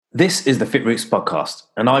This is the Fit Roots podcast,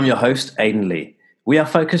 and I'm your host, Aidan Lee. We are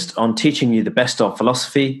focused on teaching you the best of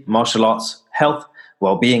philosophy, martial arts, health,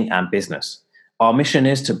 well-being, and business. Our mission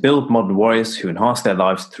is to build modern warriors who enhance their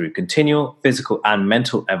lives through continual physical and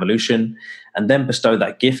mental evolution, and then bestow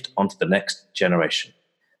that gift onto the next generation.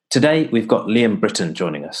 Today, we've got Liam Britton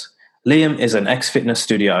joining us. Liam is an ex-fitness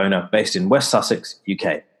studio owner based in West Sussex,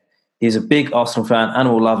 UK. He's a big Arsenal fan,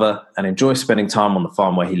 animal lover, and enjoys spending time on the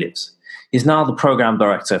farm where he lives. He's now the program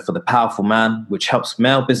director for The Powerful Man, which helps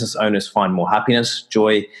male business owners find more happiness,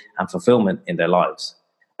 joy, and fulfillment in their lives.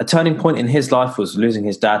 A turning point in his life was losing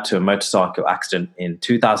his dad to a motorcycle accident in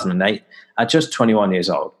 2008 at just 21 years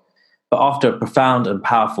old. But after a profound and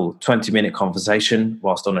powerful 20-minute conversation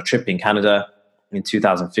whilst on a trip in Canada in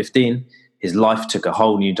 2015, his life took a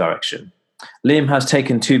whole new direction. Liam has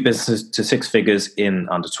taken two businesses to six figures in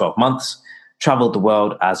under 12 months, traveled the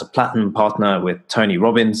world as a platinum partner with Tony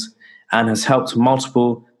Robbins, and has helped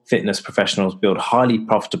multiple fitness professionals build highly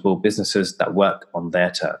profitable businesses that work on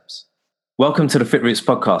their terms. Welcome to the Fit Roots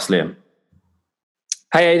podcast, Liam.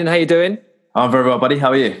 Hey, Aidan, how you doing? I'm very well, buddy. How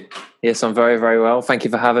are you? Yes, I'm very, very well. Thank you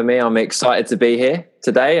for having me. I'm excited to be here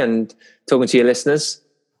today and talking to your listeners.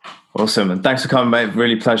 Awesome. And thanks for coming, mate. It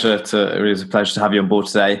really is a pleasure to have you on board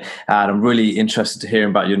today. And I'm really interested to hear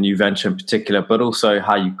about your new venture in particular, but also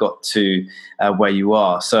how you got to where you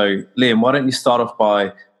are. So, Liam, why don't you start off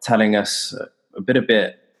by telling us a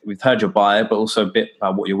bit, we've heard your bio, but also a bit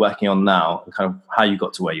about what you're working on now and kind of how you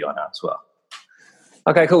got to where you are now as well.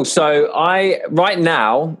 Okay, cool. So right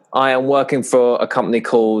now I am working for a company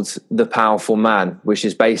called The Powerful Man, which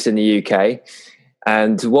is based in the UK.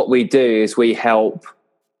 And what we do is we help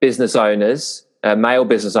business owners, male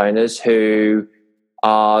business owners who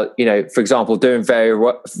are, for example, doing very,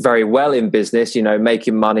 very well in business,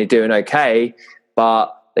 making money, doing okay,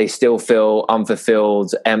 but they still feel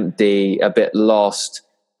unfulfilled, empty, a bit lost.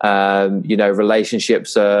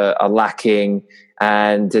 Relationships are lacking,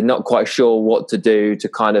 and they're not quite sure what to do to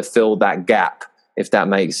kind of fill that gap, if that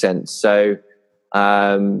makes sense. So,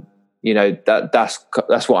 that's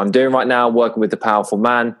what I'm doing right now, working with The Powerful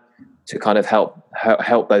Man to kind of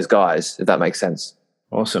help those guys, if that makes sense.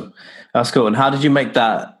 Awesome, that's cool. And how did you make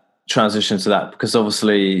that transition to that? Because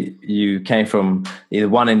obviously you came from either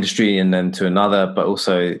one industry and then to another, but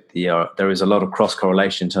also there is a lot of cross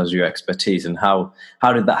correlation in terms of your expertise. And how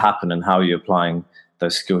did that happen, and how are you applying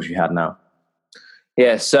those skills you had now?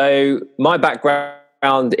 Yeah, so my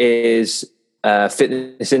background is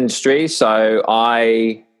fitness industry. So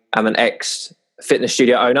I am an ex fitness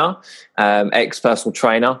studio owner, ex personal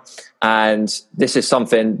trainer, and this is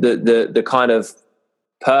something that the kind of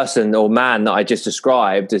person or man that I just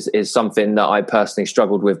described is something that I personally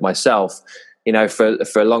struggled with myself. For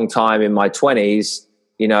a long time in my 20s,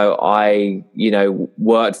 I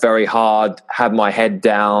worked very hard, had my head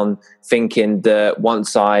down, thinking that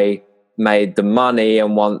once I made the money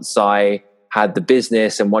and once I had the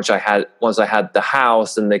business and once I had the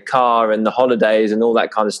house and the car and the holidays and all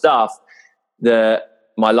that kind of stuff, that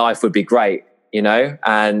my life would be great,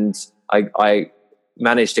 and I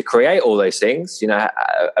managed to create all those things, a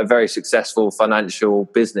very successful financial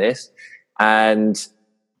business. And,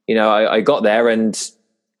 I got there and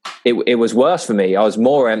it was worse for me. I was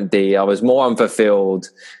more empty. I was more unfulfilled.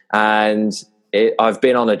 And I've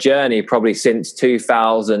been on a journey probably since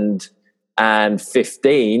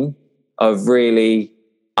 2015 of really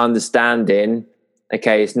understanding,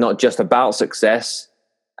 okay, it's not just about success,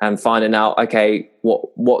 and finding out, okay,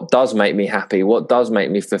 what does make me happy? What does make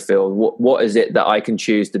me fulfilled? What is it that I can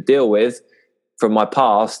choose to deal with from my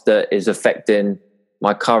past that is affecting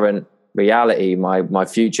my current reality, my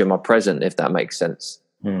future, my present, if that makes sense?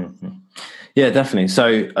 Mm-hmm. Yeah, definitely.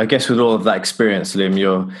 So I guess with all of that experience,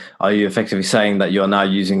 Liam, are you effectively saying that you're now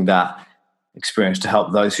using that experience to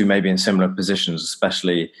help those who may be in similar positions,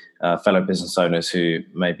 especially fellow business owners who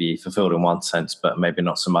may be fulfilled in one sense, but maybe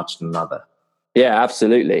not so much in another? Yeah,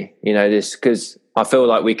 absolutely. This because I feel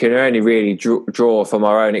like we can only really draw from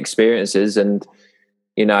our own experiences, and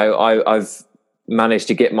I've managed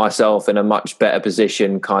to get myself in a much better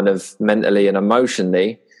position, kind of mentally and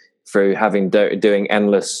emotionally, through having doing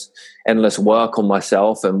endless work on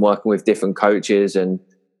myself and working with different coaches, and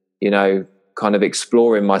kind of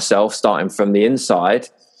exploring myself, starting from the inside.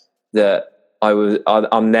 That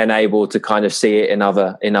I'm then able to kind of see it in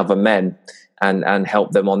other men. And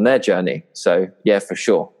help them on their journey. So yeah, for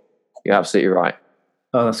sure, you're absolutely right.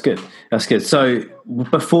 Oh, that's good. That's good. So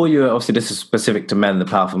before you, obviously this is specific to men, The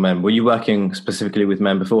Powerful Men. Were you working specifically with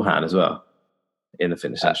men beforehand as well in the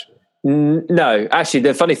fitness industry? No, actually,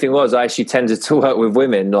 the funny thing was I actually tended to work with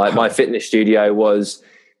women. Like my fitness studio was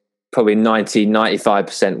probably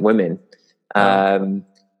 95% women.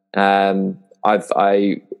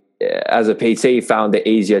 I as a PT found it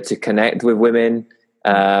easier to connect with women.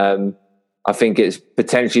 I think it's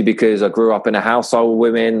potentially because I grew up in a household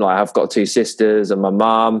with women. Like, I've got 2 sisters and my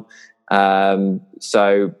mom.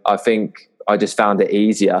 So I think I just found it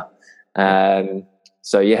easier.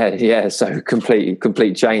 So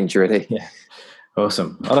complete change, really. Yeah.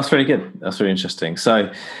 Awesome. Oh, that's very good. That's very interesting.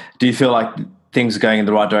 So do you feel like things are going in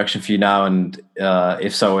the right direction for you now? And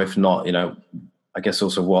if so, if not, I guess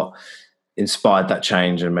also what inspired that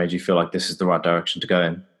change and made you feel like this is the right direction to go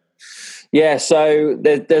in? Yeah, so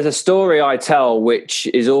there's a story I tell which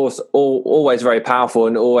is also always very powerful,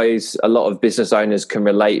 and always a lot of business owners can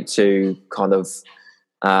relate to kind of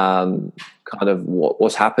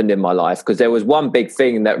what's happened in my life, because there was one big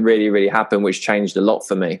thing that really, really happened which changed a lot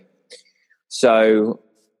for me. So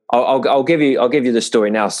I'll give you the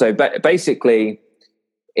story now. So basically,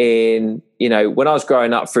 when I was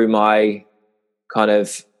growing up through my kind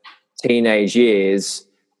of teenage years,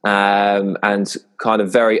 and kind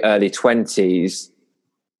of very early 20s,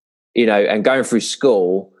 and going through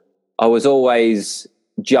school, I was always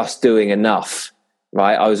just doing enough,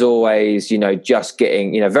 right? I was always, just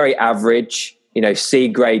getting, very average, C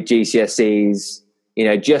grade GCSEs,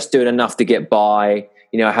 just doing enough to get by.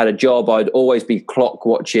 I had a job, I'd always be clock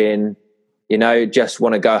watching, just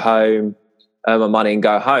want to go home, earn my money and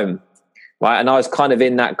go home, right? And I was kind of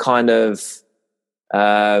in that kind of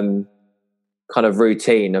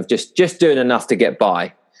routine of just doing enough to get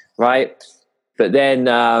by, right? But then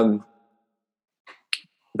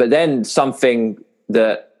something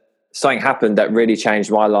happened that really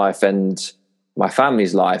changed my life and my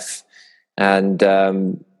family's life. And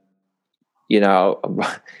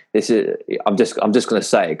this is, I'm just going to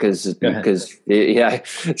say it because yeah.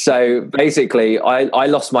 So basically, I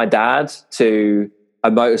lost my dad to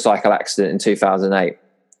a motorcycle accident in 2008,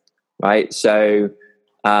 right? So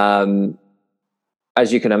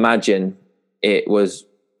as you can imagine, it was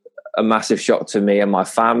a massive shock to me and my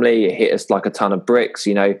family. It hit us like a ton of bricks,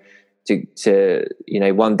 one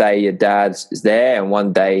day your dad's there and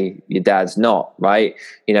one day your dad's not, right?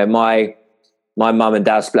 My mum and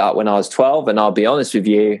dad split up when I was 12, and I'll be honest with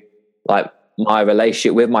you, like, my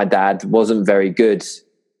relationship with my dad wasn't very good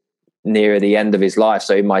near the end of his life.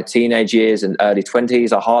 So in my teenage years and early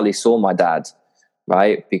 20s, I hardly saw my dad,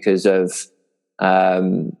 right? Because of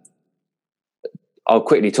I'll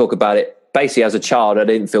quickly talk about it. Basically, as a child, I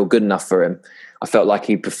didn't feel good enough for him. I felt like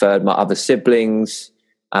he preferred my other siblings.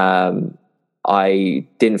 I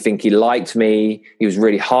didn't think he liked me. He was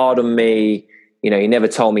really hard on me. He never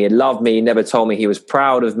told me he loved me. He never told me he was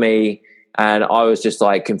proud of me. And I was just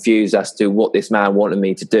like confused as to what this man wanted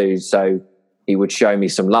me to do. So he would show me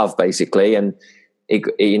some love, basically. And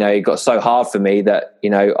it got so hard for me that,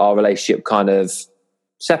 our relationship kind of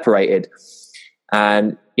separated.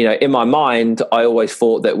 And, in my mind, I always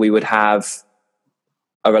thought that we would have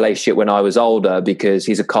a relationship when I was older, because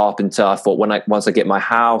he's a carpenter. I thought once I get my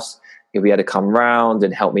house, he'll be able to come round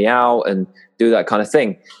and help me out and do that kind of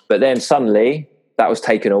thing. But then suddenly that was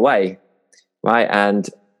taken away, right? And,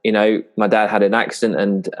 my dad had an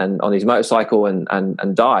accident and on his motorcycle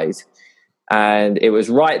and died. And it was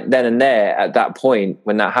right then and there at that point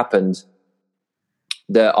when that happened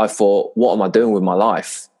that I thought, what am I doing with my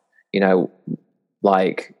life?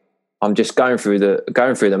 Like, I'm just going through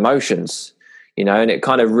the motions, and it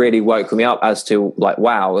kind of really woke me up as to, like,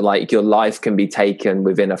 wow, like, your life can be taken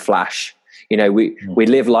within a flash. We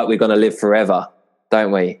live like we're going to live forever,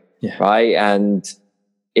 don't we? Yeah. Right. And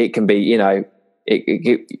it can be,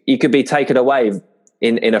 it could be taken away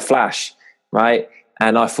in a flash. Right.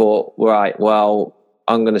 And I thought, right, well,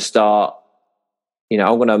 I'm going to start,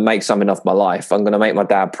 I'm going to make something of my life. I'm going to make my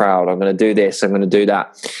dad proud. I'm going to do this. I'm going to do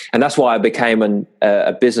that. And that's why I became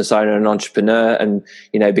a business owner, an entrepreneur, and,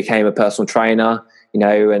 became a personal trainer,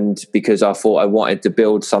 and because I thought I wanted to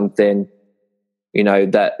build something,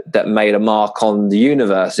 that made a mark on the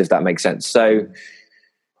universe, if that makes sense. So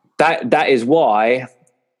that is why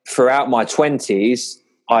throughout my 20s,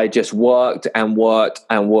 I just worked and worked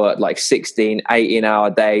and worked, like 16,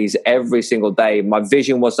 18-hour days every single day. My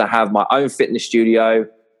vision was to have my own fitness studio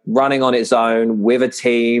running on its own with a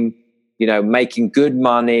team, making good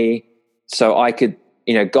money so I could,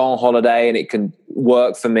 go on holiday and it can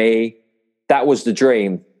work for me. That was the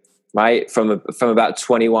dream, right? From about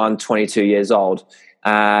 21, 22 years old.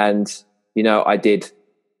 And, I did,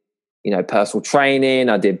 personal training.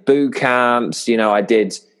 I did boot camps. I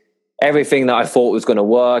did everything that I thought was going to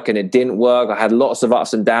work, and it didn't work. I had lots of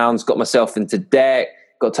ups and downs, got myself into debt,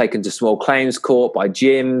 got taken to small claims court by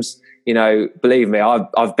gyms, believe me,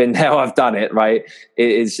 I've been there, I've done it, right?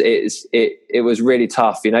 It was really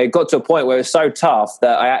tough. It got to a point where it was so tough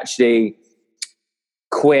that I actually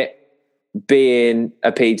quit being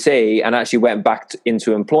a PT and actually went back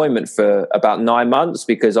into employment for about 9 months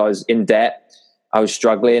because I was in debt. I was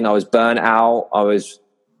struggling. I was burnt out.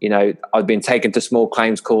 I'd been taken to small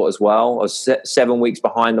claims court as well. I was 7 weeks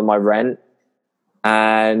behind on my rent.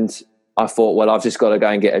 And I thought, well, I've just got to go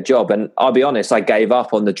and get a job. And I'll be honest, I gave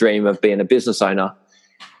up on the dream of being a business owner.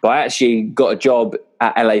 But I actually got a job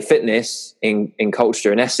at LA Fitness in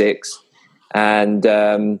Colchester in Essex. And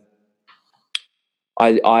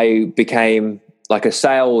I became like a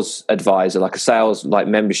sales advisor, like a sales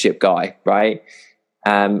membership guy, right?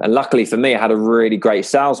 And luckily for me, I had a really great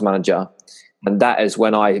sales manager. And that is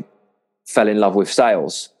when I fell in love with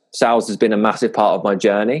sales. Sales has been a massive part of my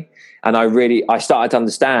journey. And I started to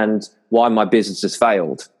understand why my business has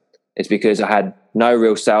failed. It's because I had no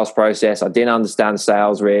real sales process. I didn't understand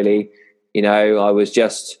sales really. I was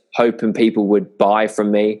just hoping people would buy from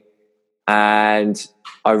me. And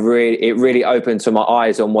it really opened to my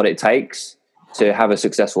eyes on what it takes to have a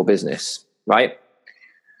successful business, right?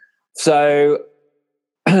 So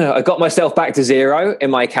I got myself back to zero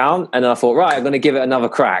in my account, and I thought, right, I'm going to give it another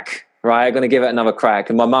crack, right? I'm going to give it another crack.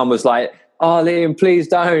 And my mum was like, oh, Liam, please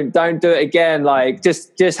don't do it again. Like,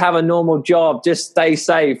 just have a normal job. Just stay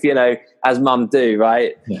safe, as mum do,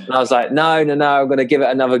 right? Yeah. And I was like, no, I'm going to give it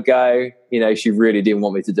another go. She really didn't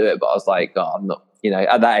want me to do it, but I was like, oh, I'm not,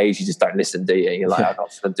 at that age, you just don't listen, do you? You're like, I'm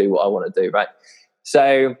just going to do what I want to do, right?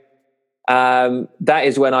 So that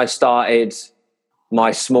is when I started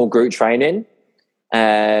my small group training.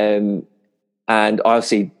 And I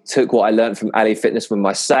obviously took what I learned from LA Fitness with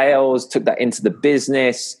my sales, took that into the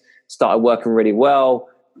business, started working really well.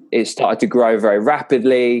 It started to grow very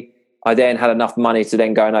rapidly. I then had enough money to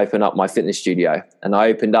then go and open up my fitness studio. And I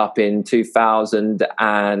opened up in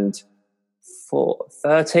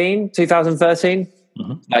 2013,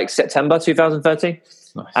 like September 2013.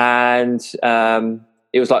 Nice. And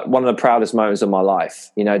it was like one of the proudest moments of my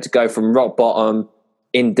life, to go from rock bottom,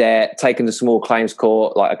 in debt, taken to small claims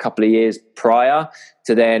court like a couple of years prior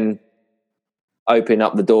to then opening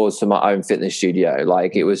up the doors to my own fitness studio.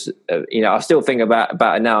 Like it was, I still think about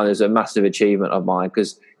it now, and there's a massive achievement of mine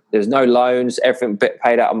because there's no loans, everything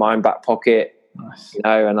paid out of my own back pocket. Nice.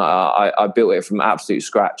 And I built it from absolute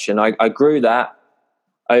scratch, and I grew that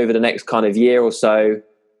over the next kind of year or so.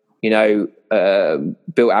 Built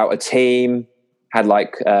out a team, had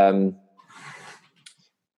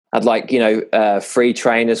 3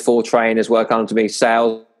 trainers, 4 trainers work under me,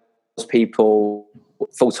 sales people,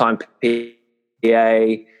 full-time PA,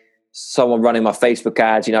 someone running my Facebook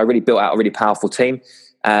ads. I really built out a really powerful team.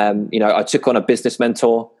 I took on a business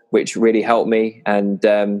mentor, which really helped me. And,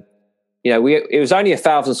 it was only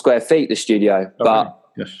 1,000 square feet, the studio, but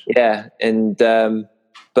really? Yes. Yeah. And,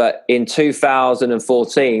 but in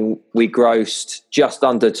 2014, we grossed just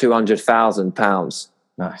under £200,000.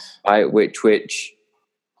 Nice. Right. Which, we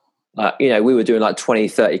were doing like 20,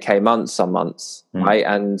 30K months, some months. Right.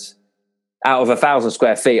 And out of 1,000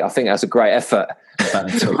 square feet, I think that's a great effort.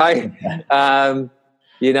 Right. And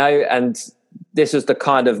this was the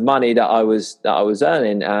kind of money that I was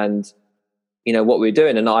earning, and what we were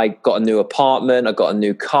doing. And I got a new apartment, I got a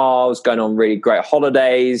new car, I was going on really great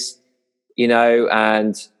holidays,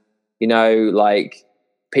 and like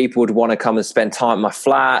people would want to come and spend time at my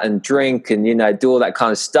flat and drink and do all that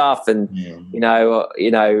kind of stuff. And I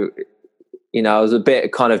was a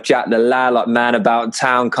bit kind of Jack the Lad, like man about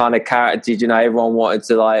town kind of character. Everyone wanted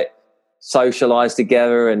to like socialize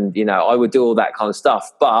together, and I would do all that kind of stuff.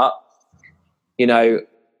 But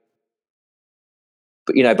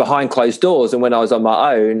behind closed doors, and when I was on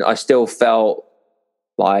my own, I still felt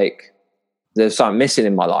like there's something missing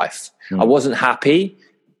in my life. I wasn't happy.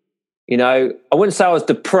 I wouldn't say I was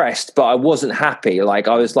depressed, but I wasn't happy. Like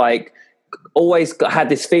I was like always had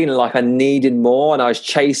this feeling like I needed more, and I was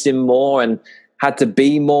chasing more and had to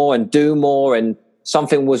be more and do more, and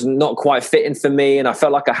something was not quite fitting for me. And I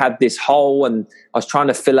felt like I had this hole, and I was trying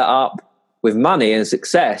to fill it up with money and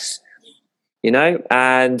success, and I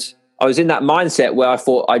was in that mindset where I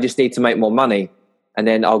thought I just need to make more money and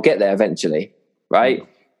then I'll get there eventually. Right.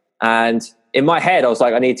 And in my head, I was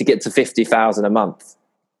like, I need to get to 50,000 a month.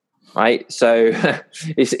 Right. So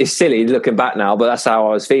it's silly looking back now, but that's how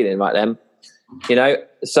I was feeling right then,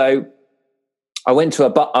 so I went to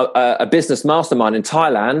a business mastermind in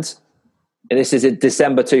Thailand, and this is in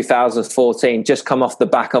December 2014, just come off the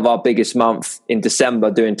back of our biggest month in December,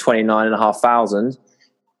 doing 29,500.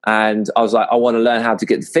 And I was like, I want to learn how to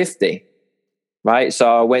get to 50. Right.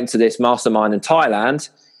 So I went to this mastermind in Thailand,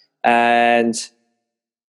 and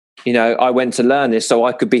I went to learn this so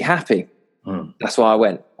I could be happy. That's why I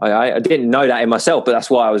went. I didn't know that in myself, but that's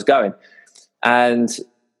why I was going. And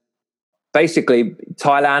basically,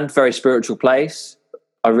 Thailand, very spiritual place.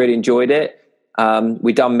 I really enjoyed it.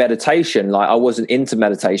 We done meditation. Like, I wasn't into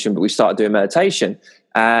meditation, but we started doing meditation.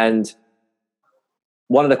 And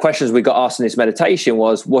one of the questions we got asked in this meditation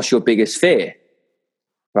was, what's your biggest fear?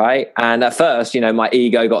 Right. And at first, my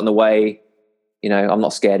ego got in the way. I'm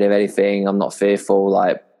not scared of anything. I'm not fearful,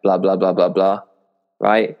 like blah, blah, blah, blah, blah.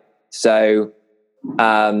 Right. So,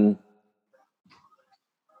 but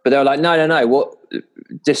they were like, no, what?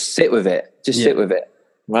 Just sit with it. Sit with it.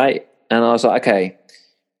 Right. And I was like, okay.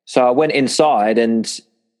 So I went inside, and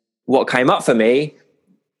what came up for me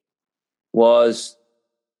was,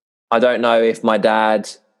 I don't know if my dad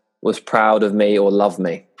was proud of me or loved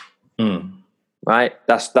me. Right.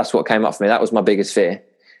 That's what came up for me. That was my biggest fear.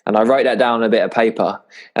 And I wrote that down on a bit of paper.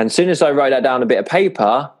 And as soon as I wrote that down on a bit of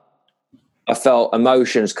paper, I felt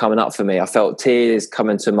emotions coming up for me. I felt tears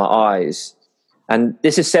coming to my eyes. And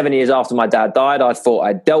this is 7 years after my dad died. I thought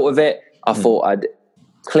I'd dealt with it. I thought I'd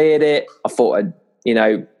cleared it. I thought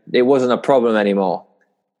it wasn't a problem anymore.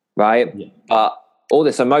 Right. Yeah. But all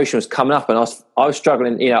this emotion was coming up, and I was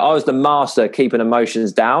struggling. I was the master keeping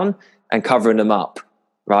emotions down and covering them up.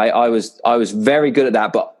 Right. I was very good at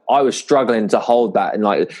that, but I was struggling to hold that. And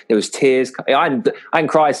like, there was tears. I hadn't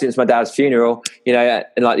cried since my dad's funeral, and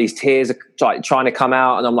like these tears are like trying to come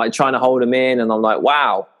out, and I'm like trying to hold them in, and I'm like,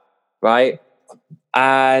 wow. Right.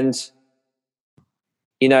 And,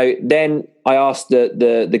 then I asked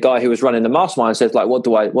the guy who was running the mastermind, says like, what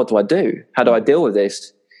do I do? How do I deal with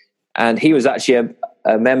this? And he was actually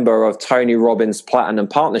a member of Tony Robbins Platinum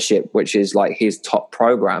Partnership, which is like his top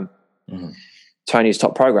program, Tony's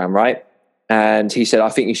top program. Right. And he said, I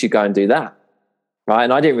think you should go and do that. Right.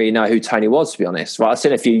 And I didn't really know who Tony was, to be honest. Right. I've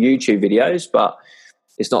seen a few YouTube videos, but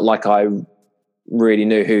it's not like I really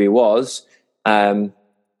knew who he was. But,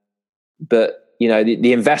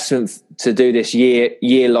 the investment to do this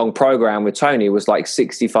year-long program with Tony was like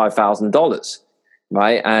 $65,000.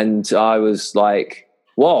 Right. And I was like,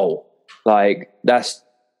 whoa, like that's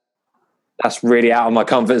really out of my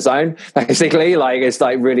comfort zone, basically. Like, it's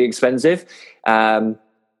like really expensive. But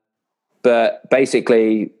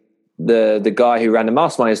basically the guy who ran the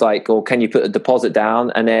mastermind is like, well, can you put a deposit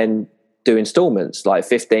down and then do installments, like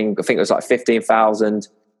 15, I think it was like £15,000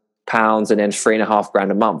 and then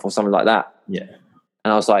 $3,500 a month or something like that. Yeah.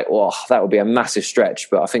 And I was like, well, that would be a massive stretch,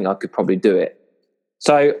 but I think I could probably do it.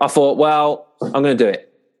 So I thought, well, I'm going to do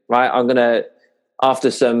it. Right. I'm going to,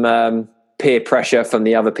 after some peer pressure from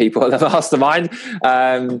the other people at the mastermind,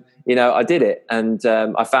 I did it. And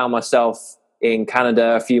I found myself in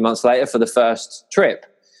Canada a few months later for the first trip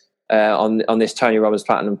on this Tony Robbins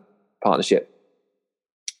Platinum Partnership.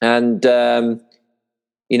 And,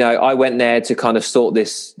 I went there to kind of sort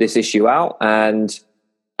this issue out. And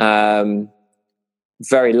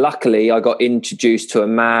very luckily, I got introduced to a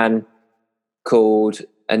man called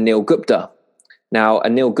Anil Gupta. Now,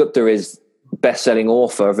 Anil Gupta is best-selling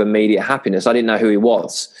author of Immediate Happiness. I didn't know who he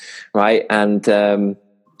was, right? And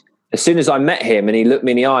as soon as I met him and he looked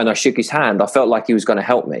me in the eye and I shook his hand, I felt like he was going to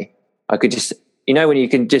help me. I could just, when you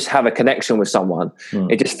can just have a connection with someone,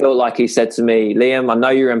 it just felt like he said to me, Liam, I know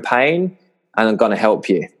you're in pain and I'm going to help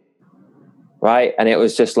you, right? And it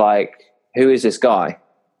was just like, who is this guy,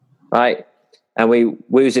 right? And we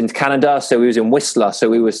was in Canada, so we was in Whistler, so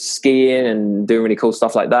we were skiing and doing really cool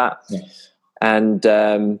stuff like that. Yes. And,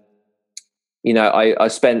 I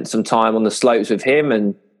spent some time on the slopes with him,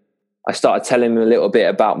 and I started telling him a little bit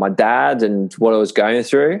about my dad and what I was going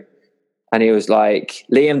through. And he was like,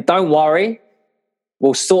 Liam, don't worry.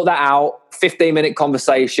 We'll sort that out. 15-minute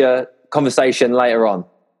conversation later on.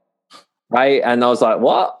 Right. And I was like,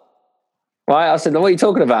 what? Right. I said, what are you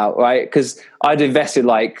talking about? Right. Because I'd invested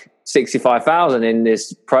like $65,000 in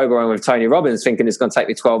this program with Tony Robbins, thinking it's going to take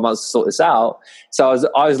me 12 months to sort this out. So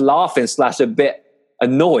I was laughing / a bit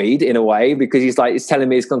annoyed in a way, because he's telling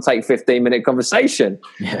me it's going to take 15-minute conversation.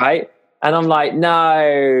 Yeah. Right. And I'm like,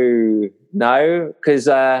 no, because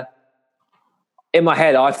in my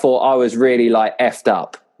head, I thought I was really like effed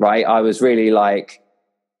up. Right. I was really like,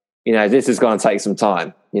 this is going to take some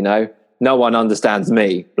time, no one understands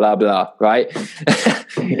me, blah, blah. Right.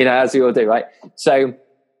 As we all do. Right. So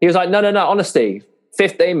he was like, no, honesty,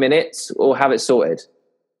 15 minutes, we'll have it sorted.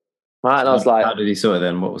 Right. And I was like, how did he sort it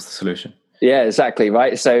then? What was the solution? Yeah, exactly.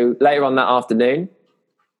 Right. So later on that afternoon,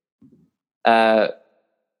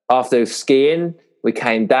 after skiing, we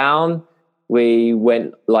came down, we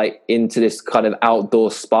went like into this kind of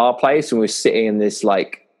outdoor spa place, and we were sitting in this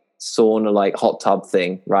like sauna, like hot tub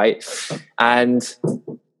thing. Right. And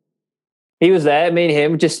he was there,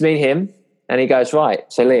 just me and him. And he goes, right,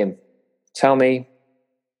 so Liam, tell me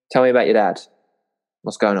about your dad.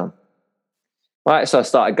 What's going on? Right. So I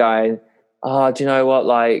started going, do you know what?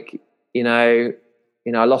 Like, I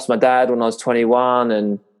lost my dad when I was 21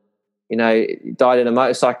 and, he died in a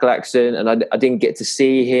motorcycle accident and I didn't get to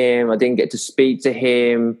see him. I didn't get to speak to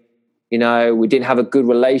him. We didn't have a good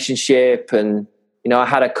relationship and, I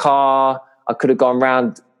had a car. I could have gone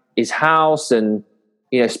round his house and,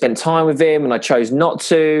 spent time with him and I chose not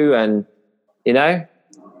to. And, I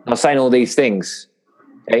was saying all these things.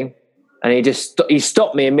 Okay. And he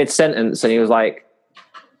stopped me in mid-sentence and he was like,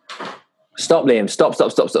 stop, Liam,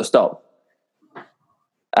 stop.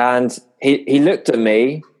 And he looked at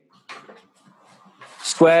me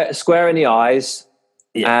square in the eyes,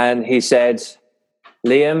 and he said,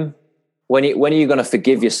 Liam, when are you going to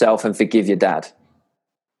forgive yourself and forgive your dad?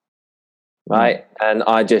 Right? And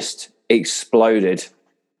I just exploded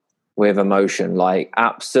with emotion, like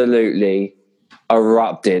absolutely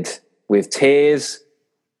erupted with tears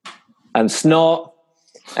and snot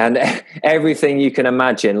and everything you can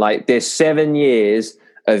imagine. Like this 7 years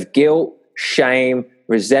of guilt, shame,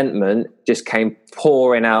 resentment just came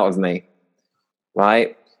pouring out of me.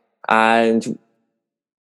 Right. And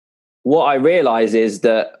what I realized is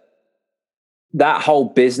that whole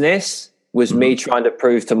business was me trying to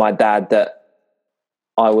prove to my dad that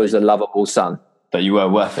I was a lovable son. That you were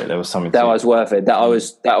worth it. There was something that I was worth it. That I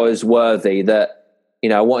was worthy. That,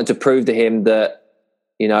 I wanted to prove to him that,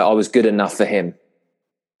 I was good enough for him.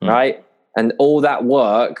 Right. And all that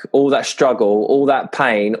work, all that struggle, all that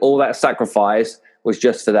pain, all that sacrifice was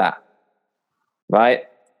just for that. Right.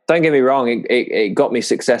 Don't get me wrong. It got me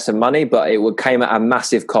success and money, but it came at a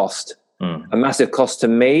massive cost, a massive cost to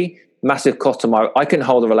me, massive cost to I couldn't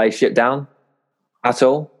hold a relationship down at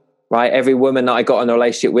all. Right. Every woman that I got in a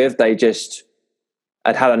relationship with, they just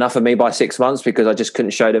had enough of me by 6 months because I just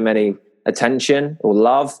couldn't show them any attention or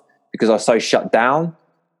love because I was so shut down.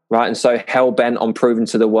 Right. And so hell bent on proving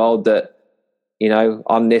to the world that,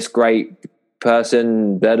 I'm this great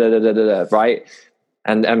person, right.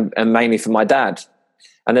 And mainly for my dad.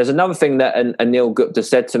 And there's another thing that Anil Gupta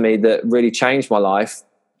said to me that really changed my life.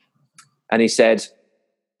 And he said,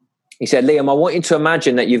 Liam, I want you to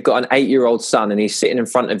imagine that you've got an 8-year-old son and he's sitting in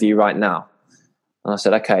front of you right now. And I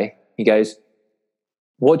said, okay. He goes,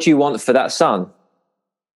 what do you want for that son?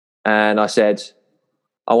 And I said,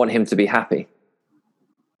 I want him to be happy.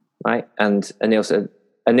 Right. And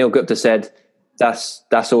Anil Gupta said, that's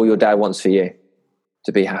all your dad wants for you,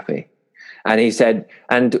 to be happy. And he said,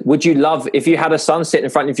 and would you love, if you had a son sitting in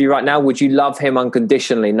front of you right now, would you love him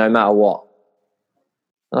unconditionally no matter what?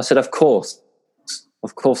 And I said, of course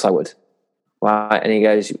I would. Right. And he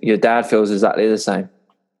goes, your dad feels exactly the same.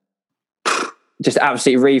 Just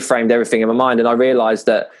absolutely reframed everything in my mind. And I realized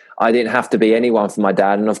that I didn't have to be anyone for my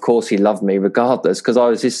dad. And of course he loved me regardless because I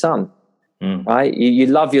was his son. Right. You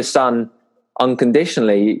love your son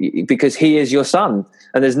unconditionally because he is your son.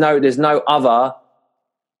 And there's no other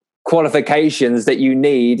qualifications that you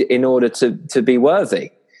need in order to be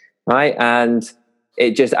worthy. Right. And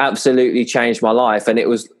it just absolutely changed my life. And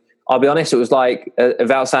I'll be honest, it was like,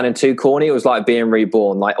 without sounding too corny, it was like being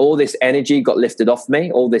reborn. Like all this energy got lifted off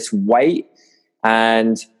me, all this weight.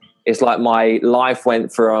 And it's like my life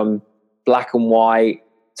went from black and white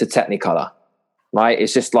to Technicolor. Right.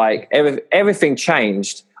 It's just like everything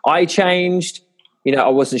changed. I changed. I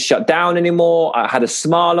wasn't shut down anymore. I had a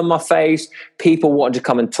smile on my face. People wanted to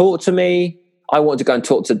come and talk to me. I wanted to go and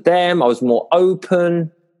talk to them. I was more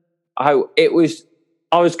open. I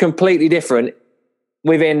was completely different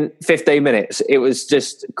within 15 minutes. It was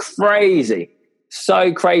just crazy.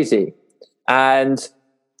 So crazy. And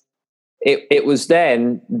it was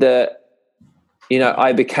then that,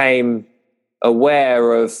 I became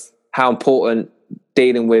aware of how important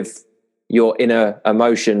dealing with your inner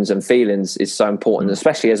emotions and feelings is so important,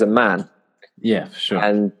 especially as a man. Yeah, for sure.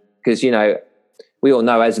 And because, we all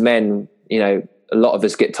know as men, a lot of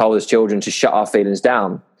us get told as children to shut our feelings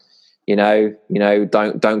down.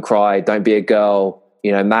 Don't cry, don't be a girl,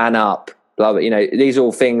 man up, blah, blah. These are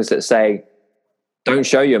all things that say, don't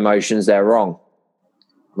show your emotions, they're wrong.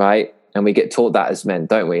 Right. And we get taught that as men,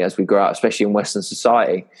 don't we? As we grow up, especially in Western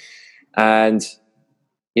society. And,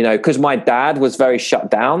 because my dad was very shut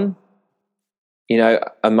down,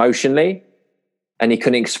 emotionally, and he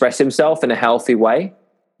couldn't express himself in a healthy way,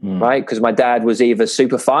 right? Because my dad was either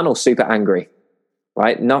super fun or super angry,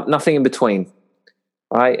 right? Nothing in between,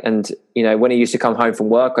 right? And, when he used to come home from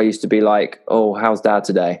work, I used to be like, oh, how's dad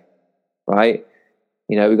today, right?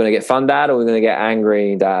 We're going to get fun, dad, or we're going to get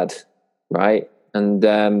angry, dad, right?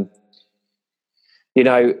 And,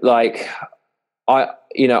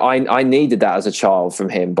 I needed that as a child from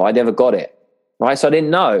him, but I never got it. Right. So I didn't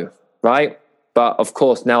know. Right. But of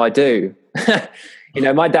course now I do.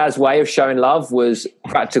 My dad's way of showing love was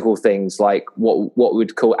practical things like what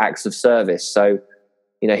we'd call acts of service. So,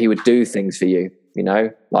 he would do things for you,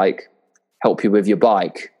 like help you with your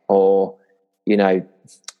bike, or, take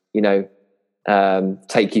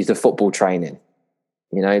you to football training.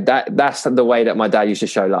 That's the way that my dad used to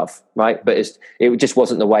show love. Right. But it just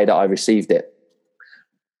wasn't the way that I received it.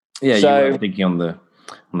 Yeah. So, you were thinking on the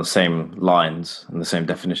same lines and the same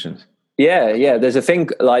definitions. Yeah. There's a thing,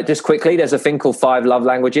 like, just quickly, there's a thing called 5 love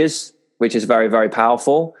languages, which is very, very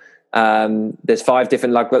powerful. There's 5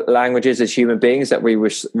 different languages as human beings that we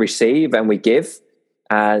receive and we give.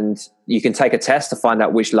 And you can take a test to find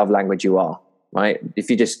out which love language you are, right?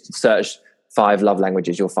 If you just search 5 love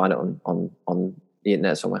languages, you'll find it on the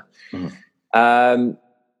internet somewhere. Mm-hmm.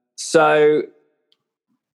 So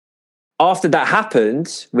after that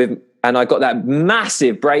happened and I got that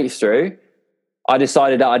massive breakthrough, I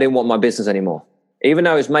decided that I didn't want my business anymore, even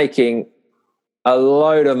though I was making a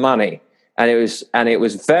load of money and it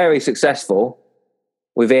was very successful.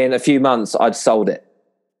 Within a few months, I'd sold it.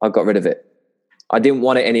 I got rid of it. I didn't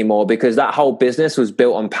want it anymore because that whole business was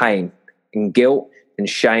built on pain and guilt and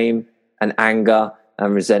shame and anger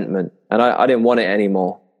and resentment. And I didn't want it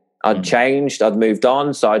anymore. I'd changed, I'd moved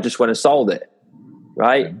on. So I just went and sold it.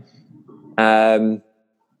 Right.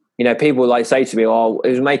 People like say to me, "Oh, it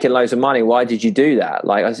was making loads of money. Why did you do that?"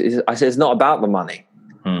 Like I said, it's not about the money.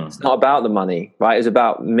 It's not about the money, right? It's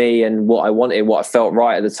about me and what I wanted, what felt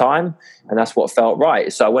right at the time. And that's what felt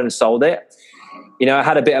right. So I went and sold it. I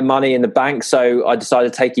had a bit of money in the bank. So I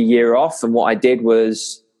decided to take a year off. And what I did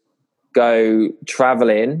was go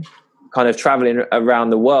traveling around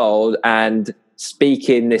the world and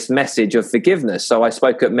speaking this message of forgiveness. So I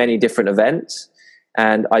spoke at many different events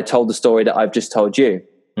and I told the story that I've just told you.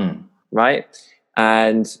 Right.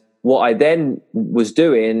 And what I then was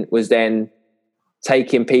doing was then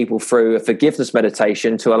taking people through a forgiveness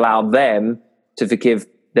meditation to allow them to forgive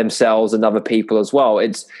themselves and other people as well.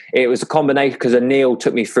 It was a combination because Anil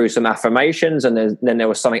took me through some affirmations and then there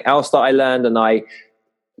was something else that I learned, and I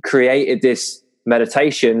created this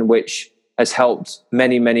meditation which has helped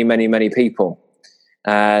many, many, many, many people.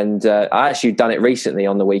 And I actually done it recently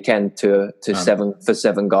on the weekend to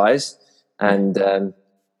 7 guys. And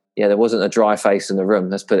there wasn't a dry face in the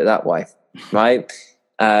room. Let's put it that way, right?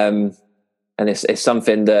 And it's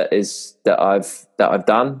something that I've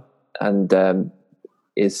done, and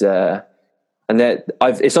it's on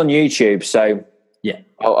YouTube. So yeah,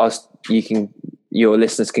 your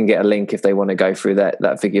listeners can get a link if they want to go through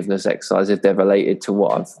that forgiveness exercise if they're related to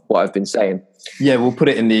what I've been saying. Yeah, we'll put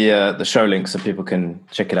it in the show link so people can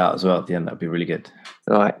check it out as well at the end. That'd be really good.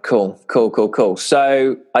 All right, cool.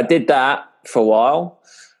 So I did that for a while.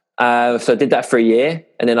 So I did that for a year,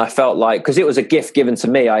 and then I felt like, because it was a gift given to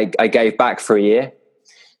me, I gave back for a year,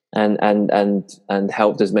 and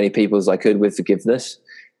helped as many people as I could with forgiveness.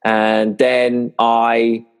 And then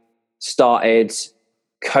I started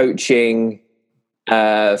coaching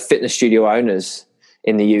fitness studio owners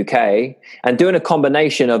in the UK and doing a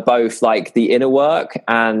combination of both like the inner work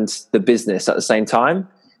and the business at the same time.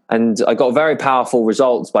 And I got very powerful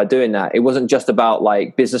results by doing that. It wasn't just about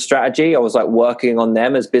like business strategy. I was like working on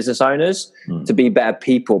them as business owners to be better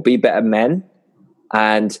people, be better men.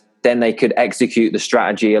 And then they could execute the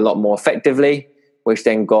strategy a lot more effectively, which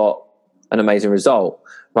then got an amazing result.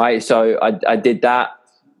 Right. So I did that.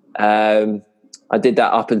 I did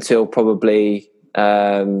that up until probably,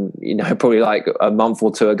 probably like a month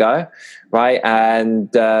or two ago. Right.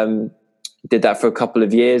 And did that for a couple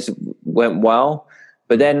of years, went well.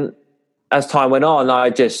 But then as time went on,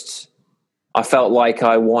 I felt like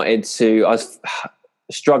I was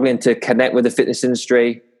struggling to connect with the fitness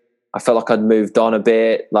industry. I felt like I'd moved on a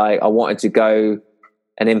bit. Like I wanted to go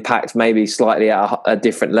and impact maybe slightly at a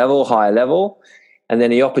different level, higher level. And then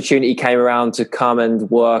the opportunity came around to come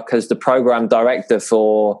and work as the program director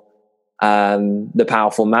for The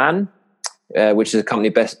Powerful Man, which is a company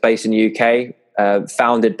based in the UK,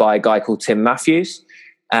 founded by a guy called Tim Matthews.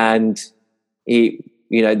 And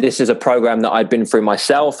this is a program that I'd been through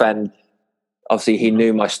myself, and obviously he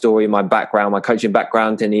knew my story, my background, my coaching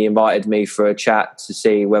background, and he invited me for a chat to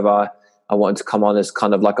see whether I wanted to come on as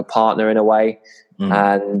kind of like a partner in a way.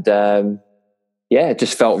 And it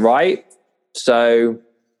just felt right. So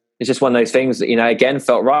it's just one of those things that, again,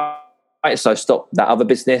 felt right. So I stopped that other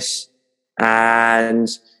business, and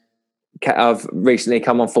I've recently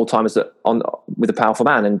come on full time with The Powerful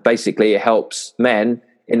Man, and basically it helps men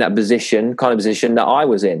in that kind of position that I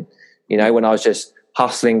was in, when I was just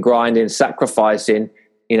hustling, grinding, sacrificing,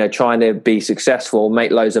 trying to be successful,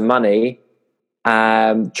 make loads of money,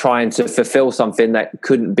 trying to fulfill something that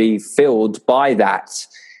couldn't be filled by that,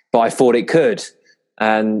 but I thought it could.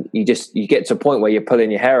 And you get to a point where you're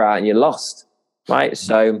pulling your hair out and you're lost, right?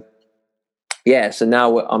 So so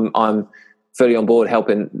now I'm fully on board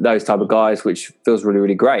helping those type of guys, which feels really,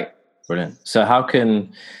 really great. Brilliant. So how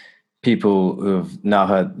can people who have now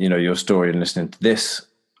heard, your story and listening to this,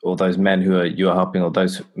 or those men you are helping, or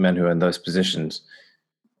those men who are in those positions,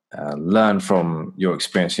 learn from your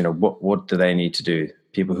experience? What do they need to do?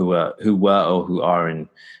 People who were or who are in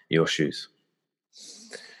your shoes.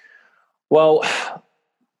 Well,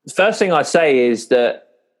 the first thing I say is that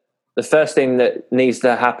the first thing that needs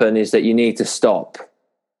to happen is that you need to stop,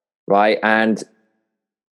 right? And,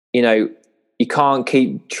 you can't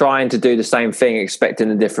keep trying to do the same thing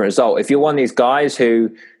expecting a different result. If you're one of these guys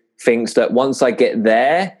who thinks that once I get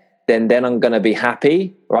there, then I'm going to be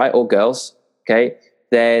happy, right? Or girls, okay?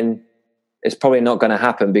 Then it's probably not going to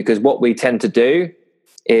happen, because what we tend to do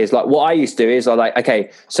is, like, what I used to do is I'm like,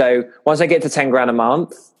 okay, so once I get to 10 grand a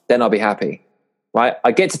month, then I'll be happy, right?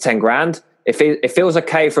 I get to 10 grand. It feels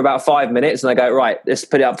okay for about 5 minutes, and I go, right, let's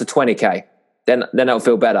put it up to 20K. Then it'll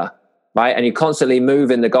feel better, right? And you constantly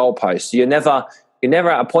move in the goalposts. You're never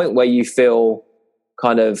at a point where you feel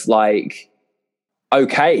kind of like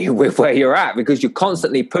okay with where you're at, because you're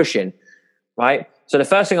constantly pushing, right? So the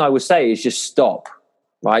first thing I would say is just stop,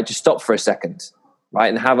 right? Just stop for a second, right?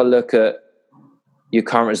 And have a look at your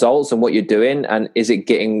current results and what you're doing, and is it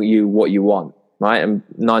getting you what you want, right? And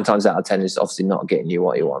 9 times out of 10 is obviously not getting you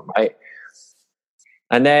what you want, right?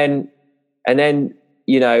 And then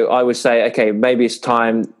I would say, okay, maybe it's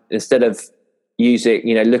time, instead of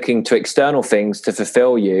looking to external things to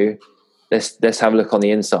fulfill you, let's have a look on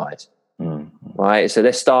the inside, right? So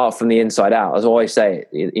let's start from the inside out. As I always say,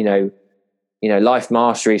 life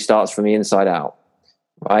mastery starts from the inside out,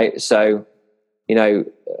 right? So,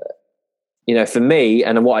 for me,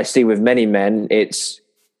 and what I see with many men, it's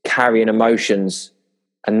carrying emotions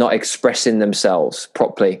and not expressing themselves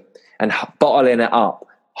properly, and bottling it up,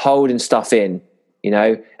 holding stuff in,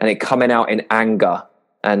 and it coming out in anger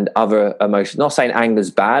and other emotions. Not saying anger's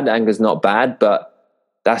bad, anger's not bad, but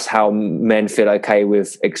that's how men feel okay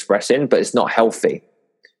with expressing, but it's not healthy,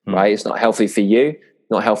 right? It's not healthy for you,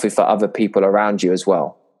 not healthy for other people around you as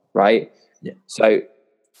well, right? Yeah. So,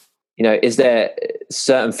 is there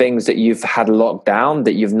certain things that you've had locked down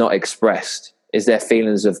that you've not expressed? Is there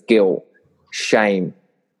feelings of guilt, shame,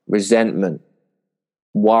 resentment,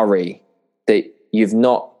 worry that you've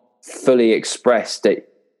not fully expressed that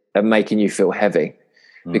are making you feel heavy?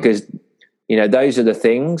 Because, those are the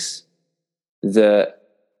things that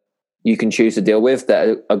you can choose to deal with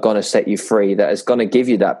that are going to set you free, that is going to give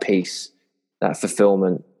you that peace, that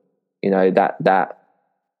fulfillment, that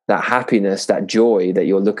happiness, that joy that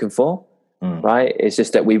you're looking for, right? It's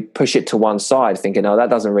just that we push it to one side thinking, oh, that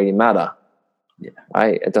doesn't really matter. Yeah.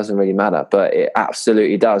 Right? It doesn't really matter, but it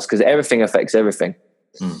absolutely does, because everything affects everything,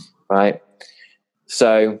 right?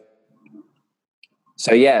 So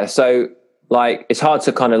like, it's hard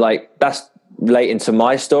to kind of like, that's relating to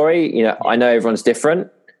my story. I know everyone's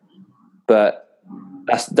different, but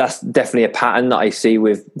that's definitely a pattern that I see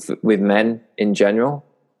with men in general.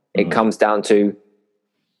 It comes down to,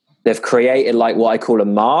 they've created like what I call a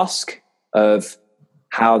mask of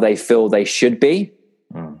how they feel they should be,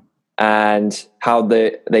 and how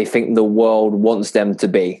they think the world wants them to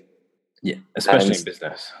be. Yeah, especially in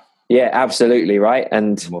business. Yeah, absolutely, right.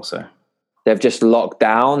 And more so, they've just locked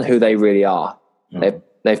down who they really are.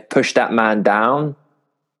 They've pushed that man down,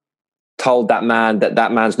 told that man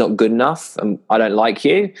that man's not good enough and I don't like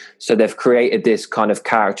you. So they've created this kind of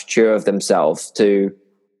caricature of themselves to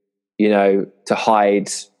hide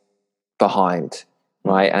behind,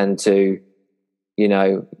 right? And to,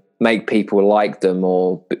 make people like them,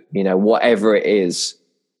 or, whatever it is.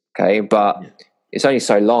 Okay. But it's only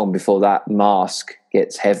so long before that mask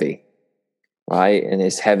gets heavy, right? And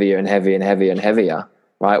it's heavier and heavier and heavier and heavier,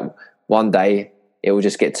 right? One day it will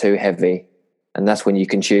just get too heavy. And that's when you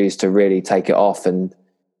can choose to really take it off. And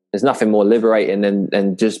there's nothing more liberating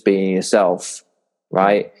than just being yourself,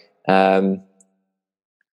 right? But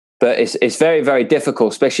it's very, very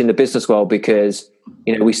difficult, especially in the business world, because,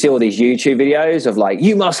 we see all these YouTube videos of like,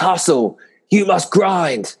 you must hustle, you must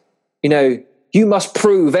grind, you must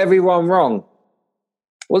prove everyone wrong.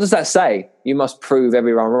 What does that say? You must prove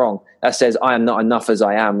everyone wrong. That says, I am not enough as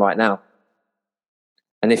I am right now.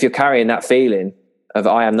 And if you're carrying that feeling of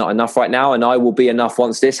I am not enough right now and I will be enough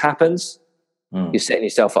once this happens, you're setting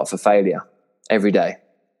yourself up for failure every day.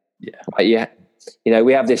 Yeah. Right? Yeah.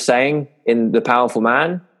 We have this saying in The Powerful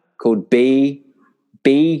Man called be,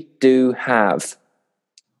 do, have.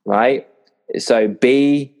 right? So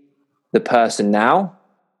be the person now,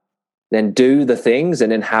 then do the things,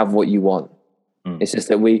 and then have what you want. It's just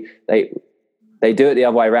that they do it the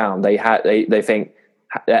other way around. They think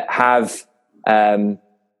have,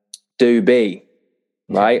 do, be,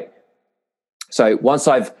 right? So once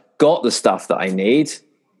I've got the stuff that I need,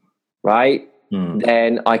 right,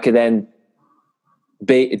 then I can then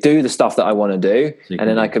do the stuff that I want to do, and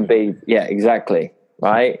then I can be, exactly,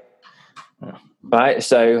 right? Right.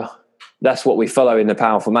 So that's what we follow in The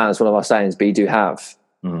Powerful Man. It's one of our sayings: be, do, have.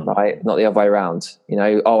 Right? Not the other way around.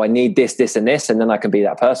 I need this, this, and this, and then I can be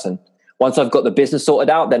that person. Once I've got the business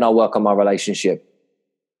sorted out, then I'll work on my relationship.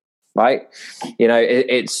 Right?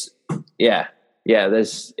 It's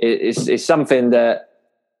something that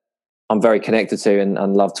I'm very connected to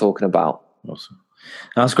and love talking about. Awesome.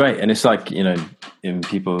 That's great. And it's like, in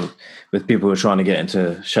people who are trying to get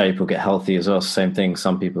into shape or get healthy as well, same thing.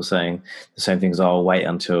 Some people saying the same things. I'll wait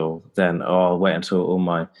until then, or I'll wait until all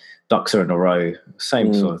my ducks are in a row.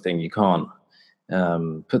 Same sort of thing. You can't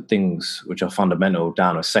put things which are fundamental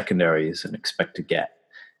down as secondaries and expect to get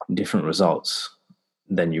different results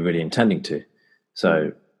than you're really intending to.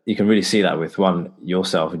 So you can really see that with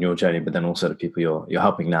yourself and your journey, but then also the people you're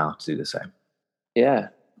helping now to do the same. Yeah,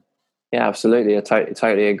 absolutely. I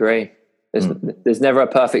totally agree. There's never a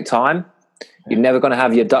perfect time. You're never going to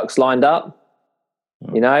have your ducks lined up,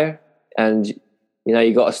 and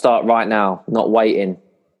you got to start right now, not waiting.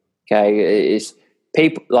 Okay, it's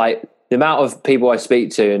people, like the amount of people I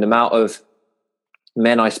speak to and the amount of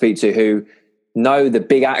men I speak to who know the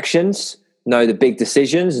big actions, know the big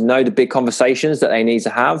decisions, know the big conversations that they need to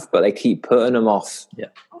have, but they keep putting them off. Yeah,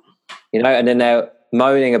 and then they're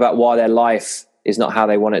moaning about why their life is not how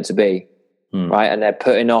they want it to be, right? And they're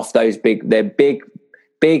putting off those big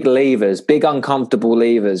levers, big uncomfortable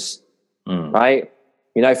levers, right?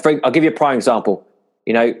 I'll give you a prime example.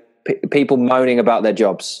 People moaning about their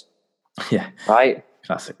jobs. Yeah. Right.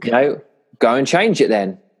 Classic. Go and change it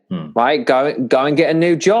then. Right. Go and get a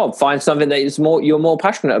new job. Find something that you're more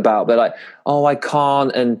passionate about. But like, oh, I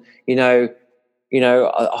can't, and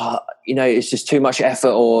it's just too much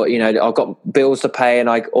effort, or I've got bills to pay, and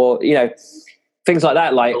things like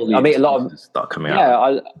that. Like I meet a lot of start coming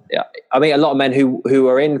out. I meet a lot of men who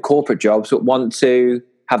are in corporate jobs but want to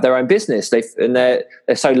have their own business. They're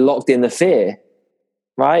so locked in the fear.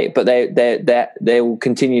 Right, but they will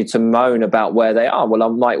continue to moan about where they are. Well,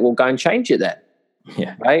 I'm like, well, go and change it then.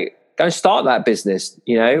 Yeah. Right, go and start that business.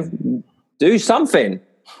 Do something.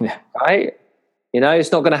 Yeah. Right.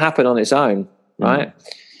 It's not going to happen on its own. Right.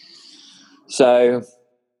 So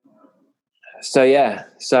yeah.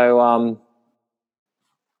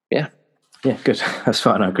 Yeah, good. That's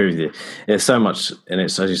fine. I agree with you. There's so much, and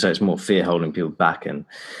it's, as you say, it's more fear holding people back, and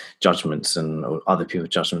judgments and other people's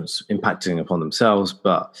judgments impacting upon themselves.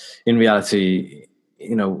 But in reality,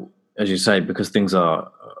 as you say, because things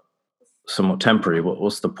are somewhat temporary,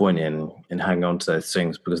 what's the point in hanging on to those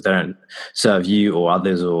things? Because they don't serve you or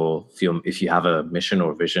others, or if you have a mission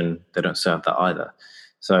or a vision, they don't serve that either.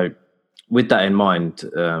 So with that in mind,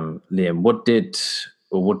 Liam,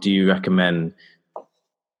 what do you recommend,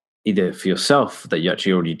 either for yourself that you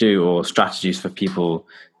actually already do, or strategies for people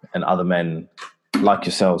and other men like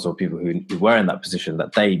yourselves, or people who were in that position,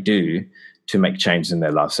 that they do to make changes in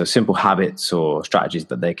their life? So simple habits or strategies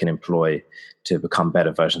that they can employ to become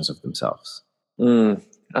better versions of themselves.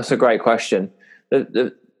 That's a great question.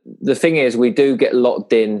 The thing is, we do get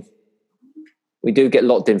locked in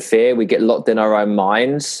fear. We get locked in our own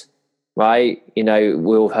minds, right?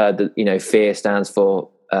 We've heard that, fear stands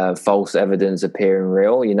for false evidence appearing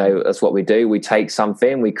real. That's what we do. We take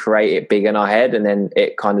something, we create it big in our head, and then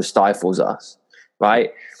it kind of stifles us,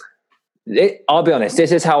 right? I'll be honest,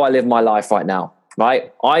 this is how I live my life right now,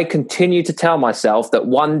 right? I continue to tell myself that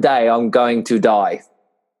one day I'm going to die,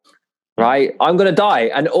 right? I'm going to die.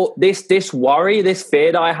 And this worry, this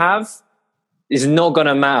fear that I have is not going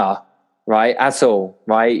to matter, right? At all,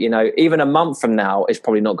 right? Even a month from now, it's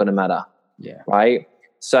probably not going to matter. Yeah. Right.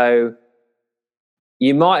 So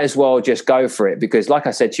you might as well just go for it, because like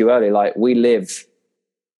I said to you earlier, like, we live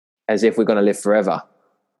as if we're going to live forever,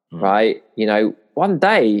 right? One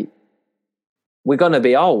day we're going to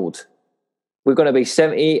be old. We're going to be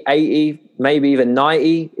 70, 80, maybe even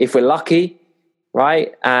 90 if we're lucky,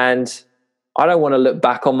 right? And I don't want to look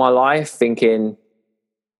back on my life thinking,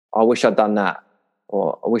 I wish I'd done that,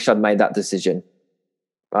 or I wish I'd made that decision,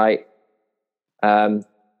 right?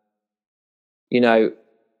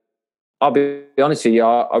 I'll be honest with you,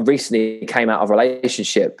 I recently came out of a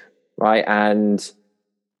relationship, right? And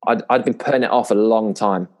I'd been putting it off a long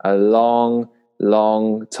time. And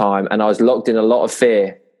I was locked in a lot of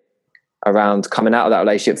fear, around coming out of that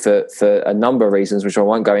relationship for a number of reasons, which I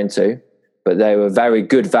won't go into, but they were very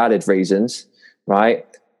good, valid reasons, right?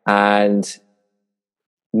 And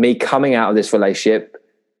me coming out of this relationship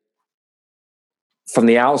from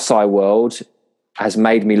the outside world has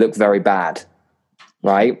made me look very bad,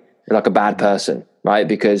 right? Like a bad person, right?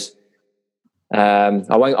 Because I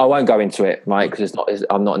won't go into it, right? Because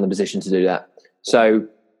I'm not in the position to do that. So,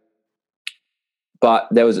 but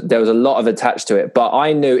there was a lot of attached to it. But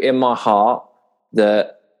I knew in my heart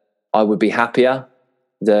that I would be happier,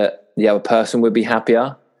 that the other person would be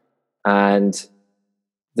happier, and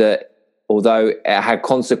that although it had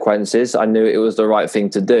consequences, I knew it was the right thing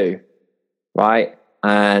to do, right?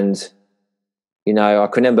 And I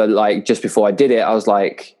can remember, like, just before I did it, I was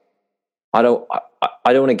like, I don't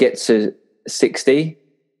want to get to 60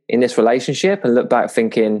 in this relationship and look back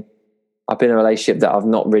thinking I've been in a relationship that I've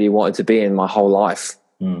not really wanted to be in my whole life.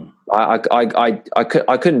 I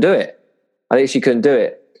couldn't do it. I literally couldn't do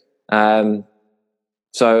it.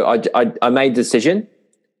 So I made the decision,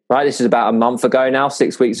 right? This is about a month ago now,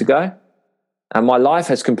 6 weeks ago. And my life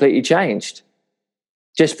has completely changed.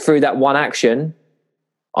 Just through that one action,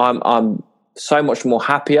 I'm so much more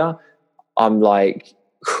happier. I'm like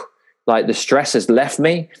the stress has left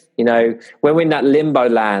me. When we're in that limbo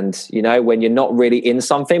land, when you're not really in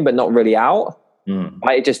something but not really out,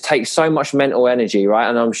 right? It just takes so much mental energy, right?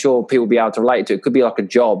 And I'm sure people will be able to relate to it. It could be like a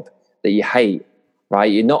job that you hate,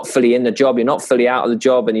 right? You're not fully in the job, you're not fully out of the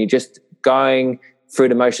job, and you're just going through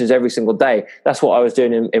the motions every single day. That's what I was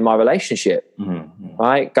doing in my relationship,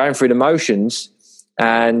 right? Going through the motions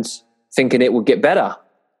and thinking it would get better,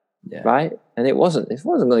 right? And it wasn't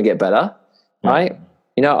going to get better, right?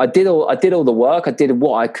 I did all the work. I did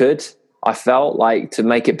what I could. I felt like to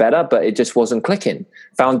make it better, but it just wasn't clicking.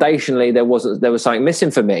 Foundationally, there was something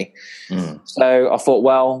missing for me. So I thought,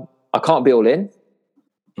 well, I can't be all in,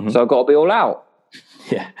 so I've got to be all out.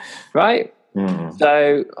 Yeah. Right.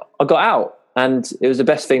 So I got out, and it was the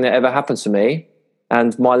best thing that ever happened to me.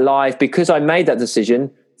 And my life, because I made that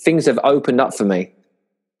decision, things have opened up for me.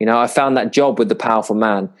 I found that job with the powerful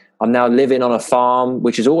man. I'm now living on a farm,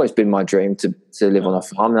 which has always been my dream to live on a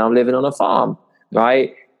farm. Now I'm living on a farm,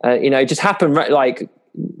 right? It just happened like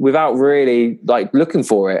without really like looking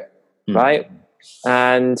for it, right?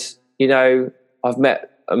 And I've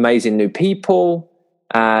met amazing new people,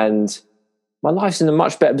 and my life's in a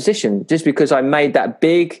much better position just because I made that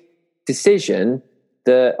big decision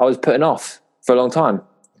that I was putting off for a long time,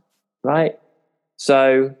 right?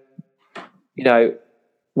 So,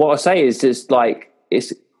 what I say is just like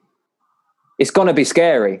it's going to be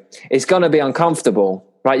scary. It's going to be uncomfortable,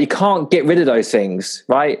 right? You can't get rid of those things,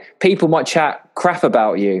 right? People might chat crap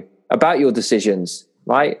about you, about your decisions,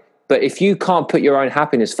 right? But if you can't put your own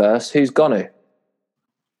happiness first, who's going to?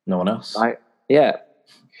 No one else. Right? Yeah.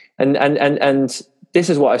 And this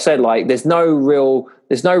is what I said, like, there's no real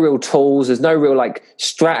tools, there's no real like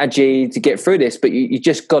strategy to get through this, but you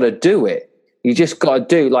just got to do it. You just got to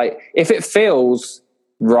do, like, if it feels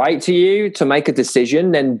right to you to make a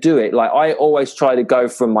decision, then do it. Like, I always try to go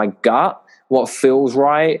from my gut, what feels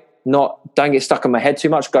right, don't get stuck in my head too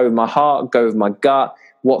much, go with my heart, go with my gut,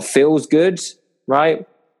 what feels good, right?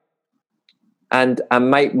 And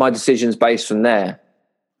make my decisions based from there,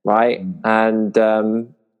 right?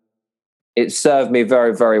 And it served me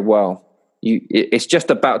very, very well. It's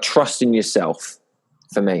just about trusting yourself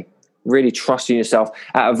for me, really trusting yourself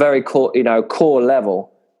at a very core level.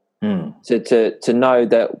 To know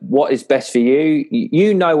that what is best for you,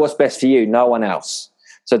 you know what's best for you, no one else.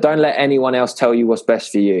 So don't let anyone else tell you what's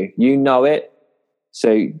best for you. You know it.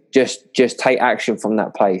 So just take action from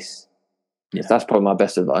that place. Yeah. That's probably my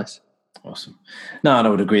best advice. Awesome. No, and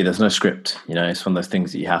I would agree. There's no script. It's one of those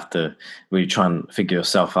things that you have to really try and figure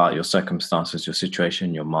yourself out, your circumstances, your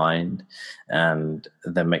situation, your mind, and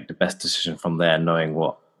then make the best decision from there, knowing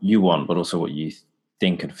what you want, but also what you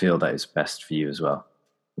think and feel that is best for you as well.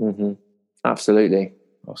 Absolutely.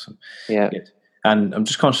 Awesome. Yeah. Good. And I'm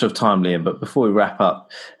just conscious of time, Liam, but before we wrap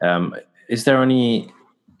up, is there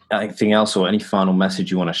anything else or any final message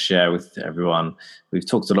you want to share with everyone? We've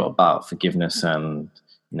talked a lot about forgiveness and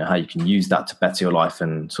how you can use that to better your life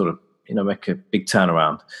and sort of make a big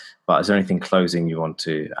turnaround. But is there anything closing you want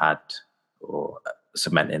to add or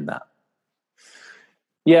cement in that?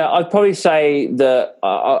 Yeah, I'd probably say that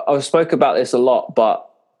I spoke about this a lot, but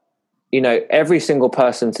every single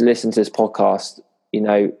person to listen to this podcast,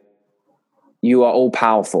 you are all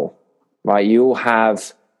powerful, right? You all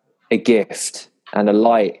have a gift and a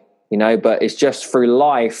light, but it's just through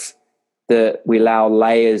life that we allow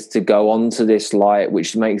layers to go onto this light,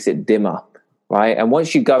 which makes it dimmer, right? And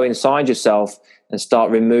once you go inside yourself and start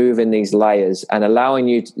removing these layers and allowing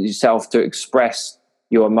yourself to express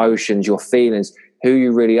your emotions, your feelings, who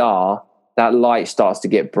you really are, that light starts to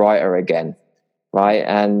get brighter again, right?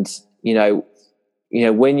 And,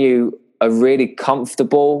 when you are really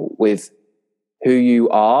comfortable with who you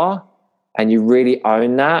are and you really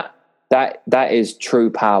own that is true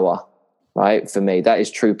power, right? For me, that is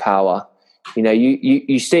true power.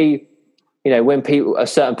 You see, when a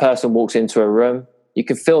certain person walks into a room, you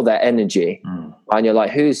can feel their energy, and you're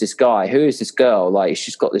like, who's this guy? Who is this girl? Like,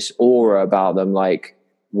 she's got this aura about them. Like,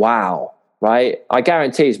 wow, right? I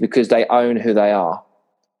guarantee it's because they own who they are,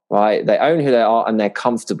 right? They own who they are and they're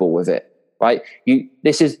comfortable with it, right?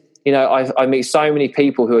 I meet so many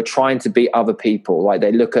people who are trying to be other people. Like,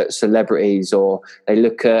 they look at celebrities or they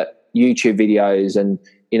look at YouTube videos and,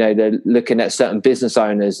 they're looking at certain business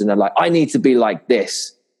owners and they're like, I need to be like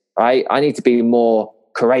this, right? I need to be more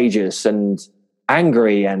courageous and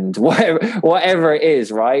angry and whatever it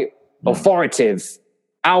is, right? Authoritative,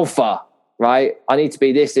 alpha, right? I need to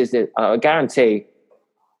be this. I guarantee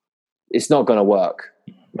it's not going to work,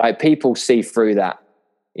 right? People see through that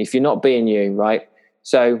if you're not being you, right?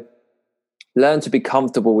 So learn to be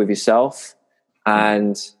comfortable with yourself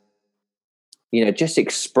and, just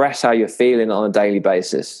express how you're feeling on a daily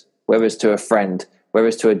basis, whether it's to a friend, whether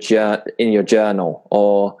it's to in your journal,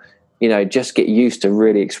 or, just get used to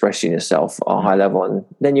really expressing yourself at a high level, and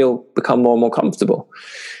then you'll become more and more comfortable.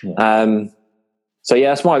 Yeah.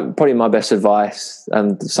 That's probably my best advice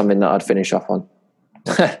and something that I'd finish off on.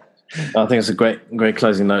 I think it's a great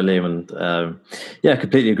closing note, Liam. And I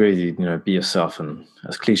completely agree with you. Be yourself, and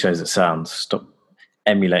as cliche as it sounds, stop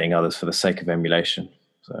emulating others for the sake of emulation.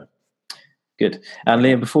 So good. And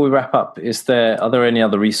Liam, before we wrap up, are there any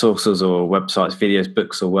other resources or websites, videos,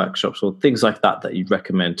 books, or workshops, or things like that you'd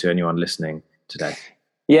recommend to anyone listening today?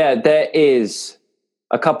 Yeah, there is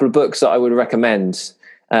a couple of books that I would recommend.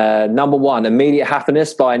 Number one, Immediate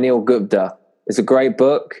Happiness by Neil Gupta. It's a great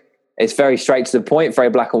book. It's very straight to the point,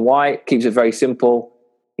 very black and white, keeps it very simple.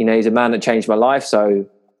 He's a man that changed my life, so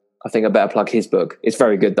I think I better plug his book. It's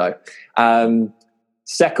very good, though.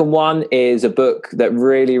 Second one is a book that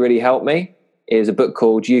really, really helped me. Is a book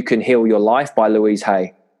called You Can Heal Your Life by Louise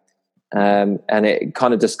Hay. And it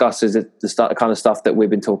kind of discusses the kind of stuff that we've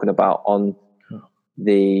been talking about on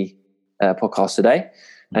the podcast today.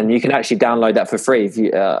 And you can actually download that for free if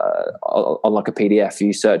you, on like a PDF.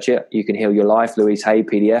 You search it, You Can Heal Your Life, Louise Hay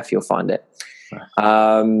PDF, you'll find it. There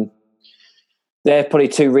are probably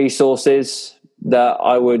two resources that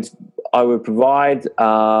I would provide.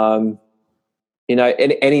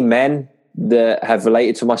 Any men that have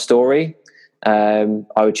related to my story, I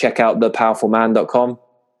would check out thepowerfulman.com,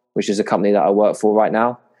 which is a company that I work for right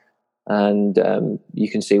now. And you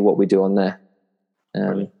can see what we do on there.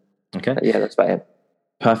 Okay. Yeah, that's about it.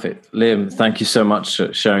 Perfect. Liam, thank you so much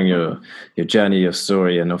for sharing your journey, your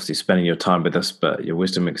story, and obviously spending your time with us. But your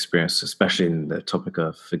wisdom and experience, especially in the topic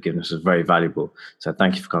of forgiveness, is very valuable. So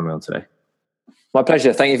thank you for coming on today. My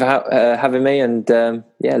pleasure. Thank you for having me. And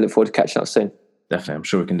look forward to catching up soon. Definitely. I'm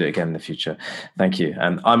sure we can do it again in the future. Thank you.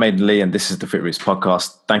 And I'm Aidan Lee, and this is the Fit Roots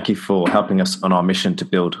podcast. Thank you for helping us on our mission to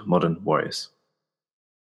build modern warriors.